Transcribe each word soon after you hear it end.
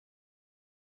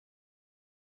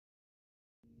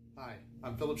Hi,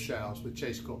 I'm Philip Shows with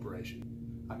Chase Corporation.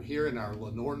 I'm here in our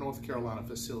Lenoir, North Carolina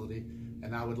facility,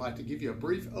 and I would like to give you a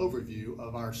brief overview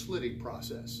of our slitting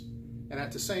process, and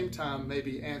at the same time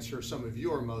maybe answer some of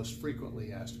your most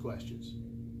frequently asked questions.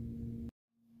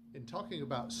 In talking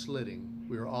about slitting,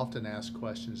 we are often asked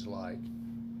questions like,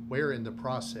 where in the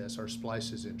process are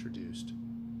splices introduced?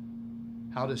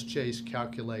 How does Chase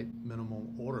calculate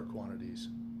minimum order quantities?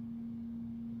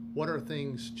 What are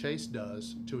things Chase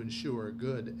does to ensure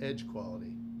good edge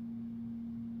quality?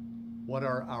 What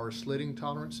are our slitting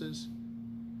tolerances?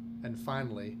 And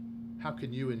finally, how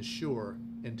can you ensure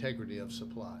integrity of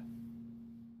supply?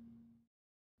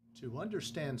 To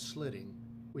understand slitting,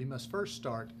 we must first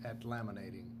start at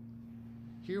laminating.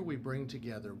 Here we bring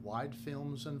together wide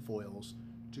films and foils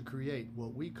to create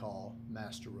what we call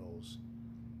master rolls.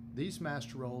 These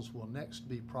master rolls will next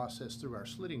be processed through our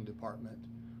slitting department,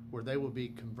 where they will be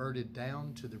converted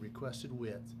down to the requested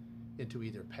width into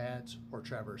either pads or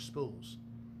traverse spools.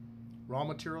 Raw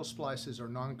material splices or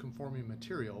non-conforming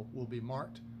material will be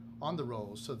marked on the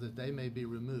rolls so that they may be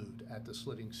removed at the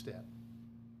slitting step.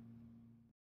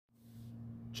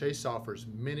 Chase offers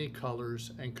many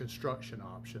colors and construction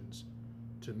options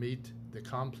to meet the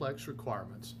complex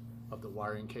requirements of the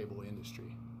wiring cable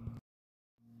industry.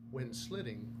 When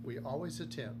slitting, we always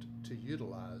attempt to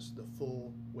utilize the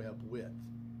full web width.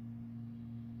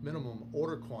 Minimum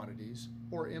order quantities,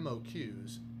 or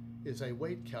MOQs, is a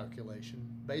weight calculation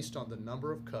based on the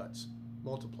number of cuts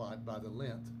multiplied by the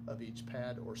length of each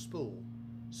pad or spool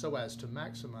so as to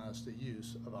maximize the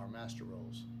use of our master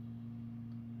rolls.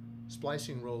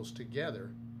 Splicing rolls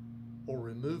together or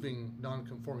removing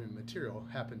non-conforming material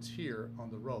happens here on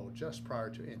the roll just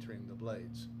prior to entering the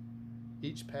blades.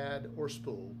 Each pad or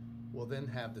spool will then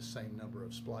have the same number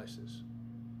of splices.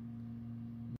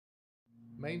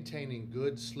 Maintaining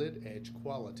good slit edge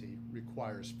quality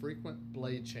requires frequent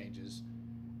blade changes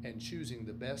and choosing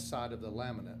the best side of the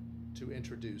laminate to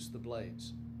introduce the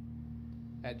blades.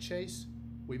 At Chase,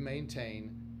 we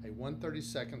maintain a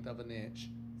 1/32 of an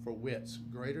inch for widths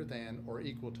greater than or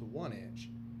equal to 1 inch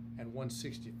and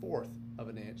 1/64 of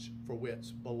an inch for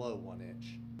widths below 1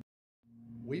 inch.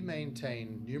 We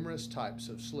maintain numerous types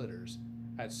of slitters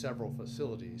at several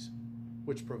facilities,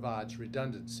 which provides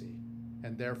redundancy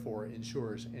and therefore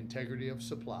ensures integrity of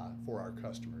supply for our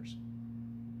customers.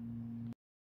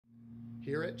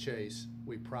 Here at Chase,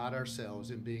 we pride ourselves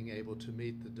in being able to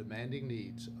meet the demanding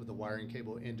needs of the wiring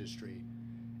cable industry,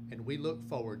 and we look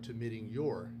forward to meeting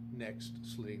your next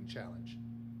slitting challenge.